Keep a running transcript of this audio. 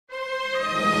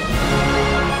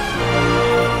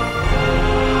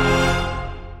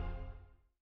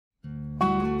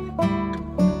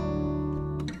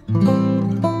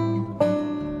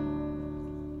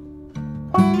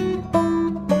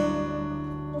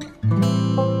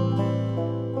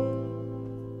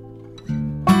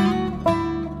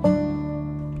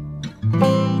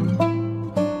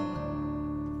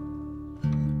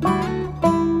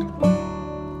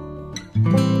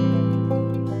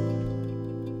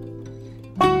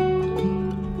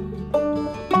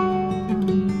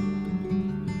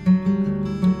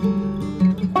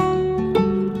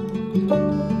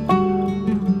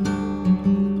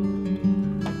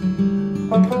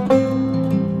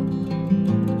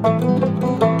Welcome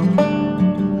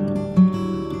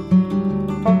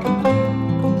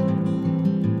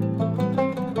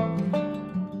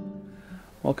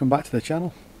back to the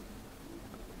channel.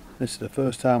 This is the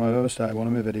first time I've ever started one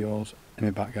of my videos in my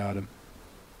back garden.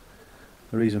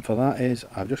 The reason for that is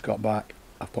I've just got back,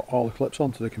 I've put all the clips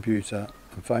onto the computer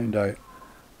and found out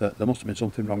that there must have been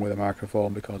something wrong with the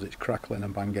microphone because it's crackling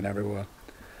and banging everywhere.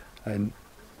 And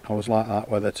I was like that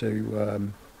whether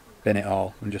to bin it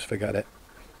all and just forget it.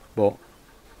 But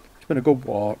it's been a good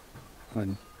walk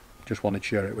and just wanted to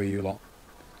share it with you lot.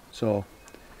 So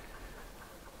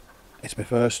it's my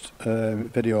first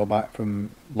video back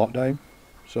from lockdown,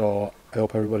 so I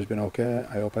hope everybody's been okay.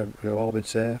 I hope you've all been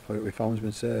safe. I hope your family's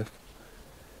been safe,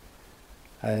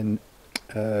 and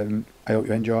I hope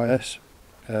you enjoy this.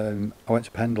 I went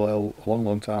to Pendle Hill a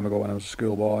long time ago when I was a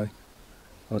schoolboy.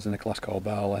 I was in a class called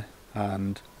Barley,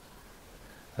 and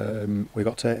we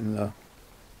got taken there,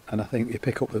 and I think you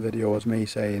pick up the video as me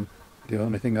saying the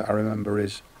only thing that I remember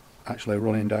is actually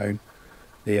running down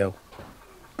the hill.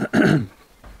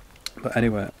 But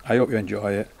anyway, I hope you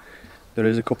enjoy it. There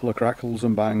is a couple of crackles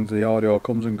and bangs, the audio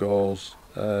comes and goes,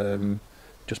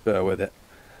 just bear with it.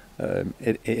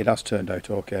 It has turned out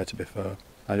okay, to be fair.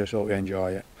 I just hope you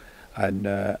enjoy it, and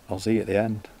I'll see you at the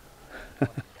end.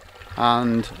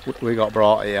 And we got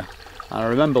brought here, and I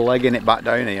remember legging it back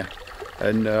down here,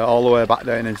 and all the way back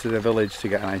down into the village to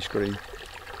get an ice cream.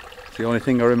 It's the only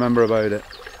thing I remember about it.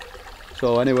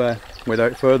 So anyway,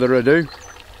 without further ado,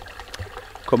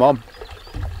 come on.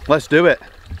 Let's do it.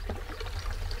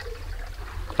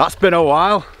 That's been a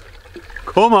while.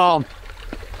 Come on.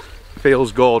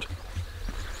 Feels good.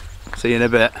 See you in a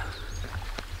bit.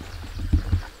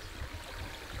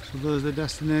 So there's the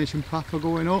destination path for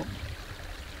going up.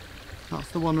 That's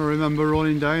the one I remember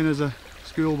running down as a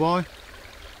schoolboy.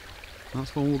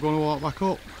 That's one we're going to walk back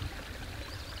up.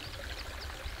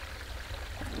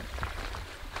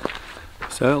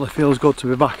 Certainly feels good to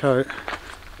be back out.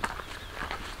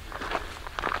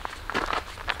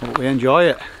 Hope we enjoy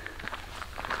it.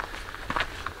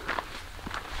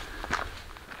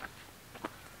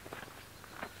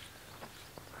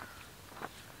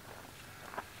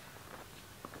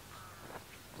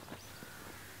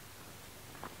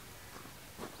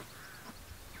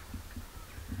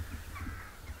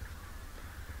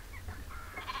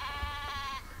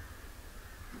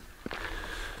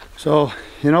 So,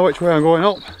 you know which way I'm going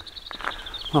up?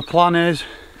 My plan is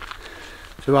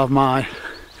to have my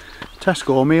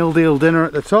Tesco meal deal dinner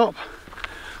at the top,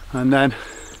 and then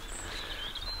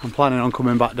I'm planning on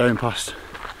coming back down past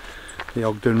the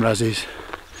Ogden Resis,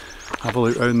 have a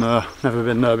look round there. Never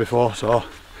been there before, so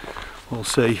we'll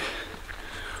see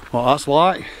what that's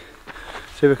like,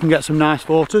 see if we can get some nice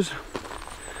photos.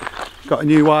 Got a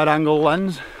new wide angle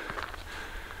lens,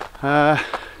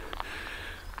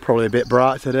 probably a bit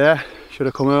bright today, should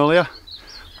have come earlier,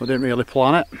 but didn't really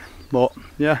plan it. But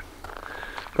yeah,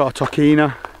 got a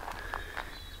Tokina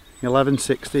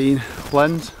 11-16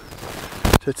 lens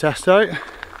to test out.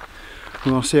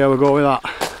 We're going to see how we go with that.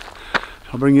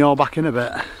 I'll bring you all back in a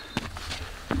bit.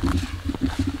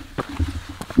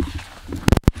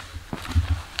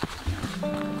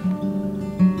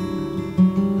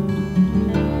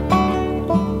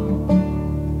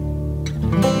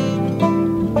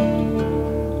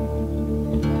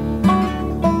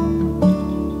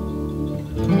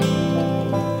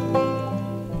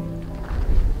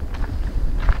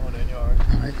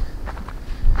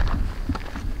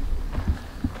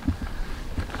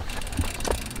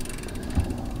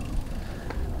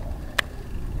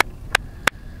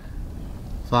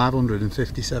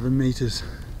 557 metres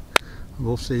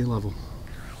above sea level.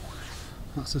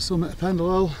 That's the summit of Pendle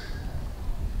Hill.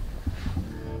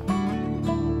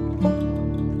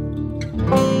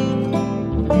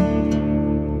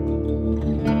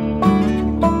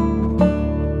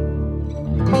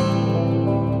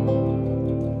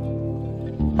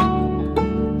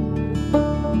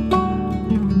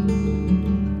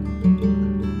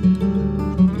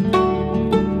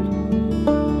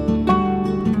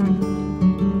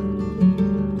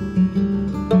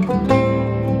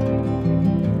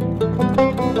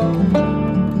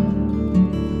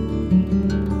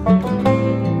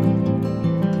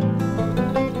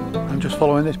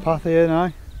 Following this path here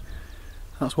now,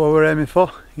 that's what we're aiming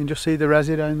for. You can just see the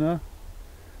resi down there.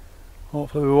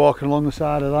 Hopefully we're walking along the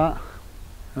side of that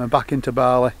and back into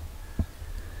Barley.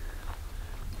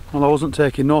 Well, I wasn't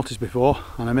taking notice before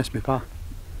and I missed my path,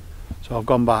 so I've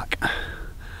gone back.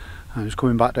 I'm just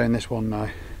coming back down this one now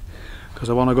because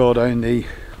I want to go down the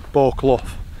Boar Clough,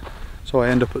 so I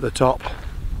end up at the top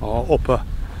or upper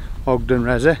Ogden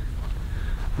Resi.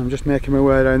 I'm just making my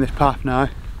way down this path now.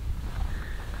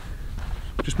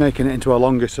 Just making it into a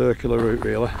longer circular route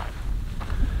really.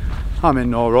 I'm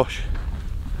in no rush.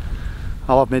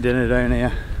 I'll have my dinner down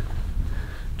here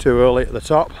too early at the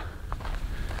top,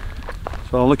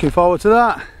 so I'm looking forward to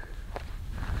that.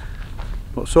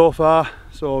 But so far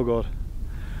so good.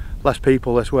 Less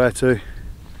people this way too.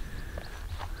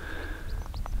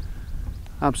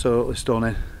 Absolutely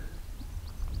stunning.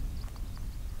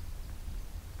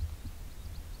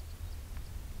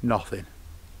 Nothing.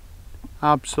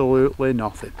 Absolutely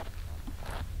nothing.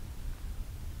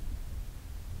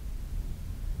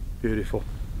 Beautiful.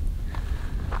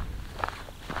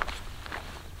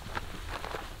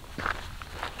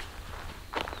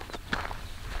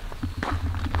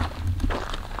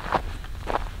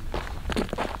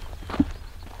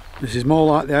 This is more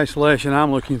like the isolation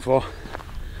I'm looking for.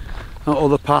 That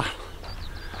other path,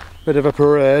 bit of a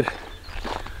parade,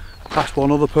 past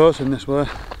one other person this way.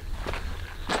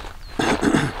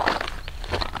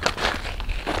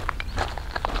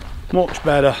 Much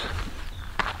better.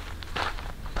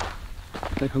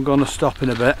 I think I'm going to stop in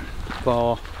a bit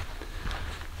for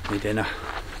my dinner.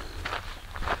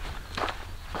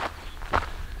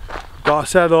 Gotta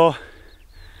say though,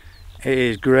 it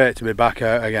is great to be back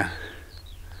out again.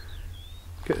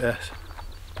 Look at this.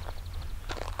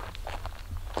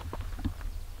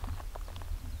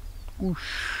 Whoosh.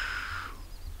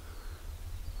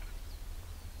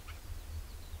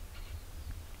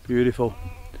 Beautiful.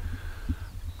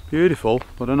 Beautiful,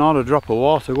 but not a drop of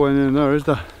water going in there, is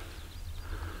there?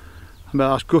 I bet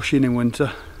that's gushing in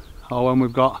winter, or when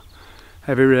we've got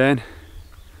heavy rain.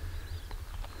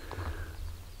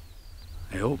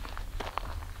 I hope.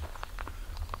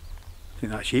 I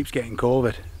think that sheep's getting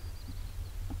COVID.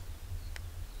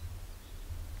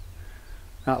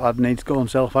 That lad needs to go and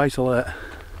self-isolate.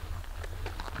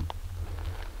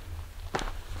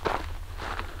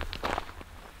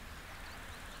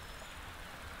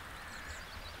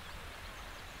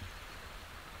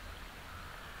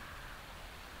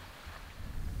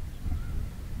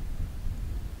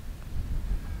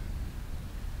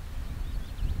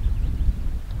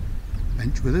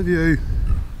 Bench with a view.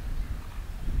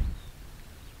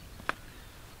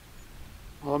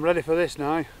 Well, I'm ready for this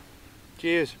now.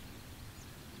 Cheers.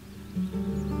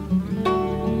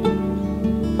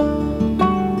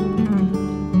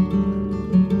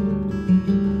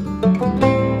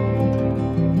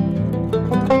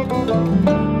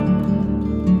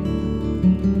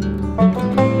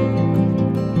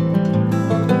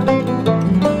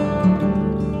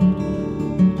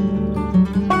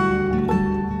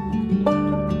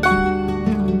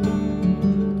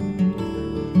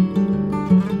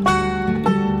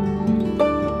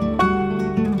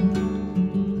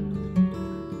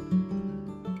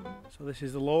 This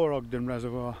is the Lower Ogden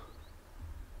Reservoir.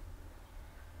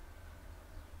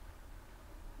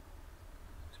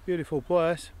 It's a beautiful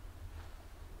place.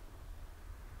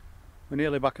 We're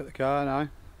nearly back at the car now,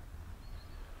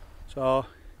 so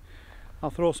I'll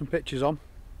throw some pictures on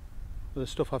with the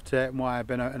stuff I've taken while I've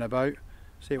been out and about,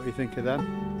 see what you think of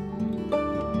them.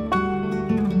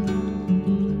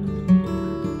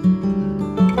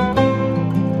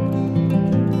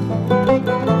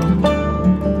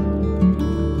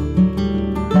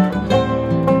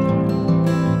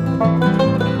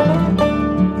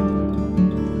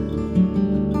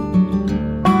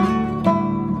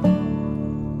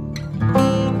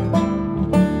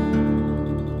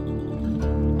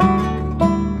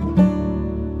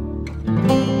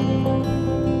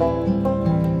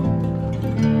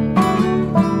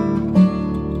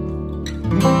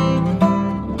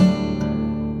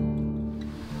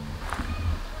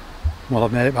 Well,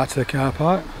 I've made it back to the car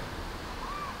park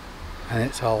and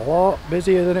it's a lot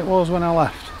busier than it was when I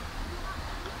left.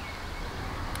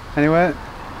 Anyway,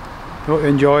 hope you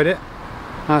enjoyed it.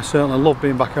 I certainly love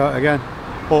being back out again.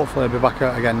 Hopefully I'll be back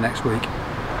out again next week.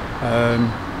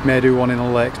 May do one in the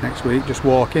lakes next week, just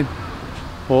walking.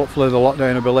 Hopefully the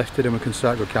lockdown will be lifted and we can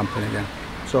start go camping again.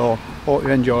 So, hope you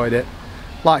enjoyed it.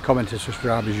 Like, comment and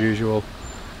subscribe as usual.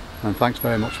 And thanks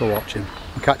very much for watching.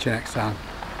 I'll catch you next time.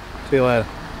 See you later.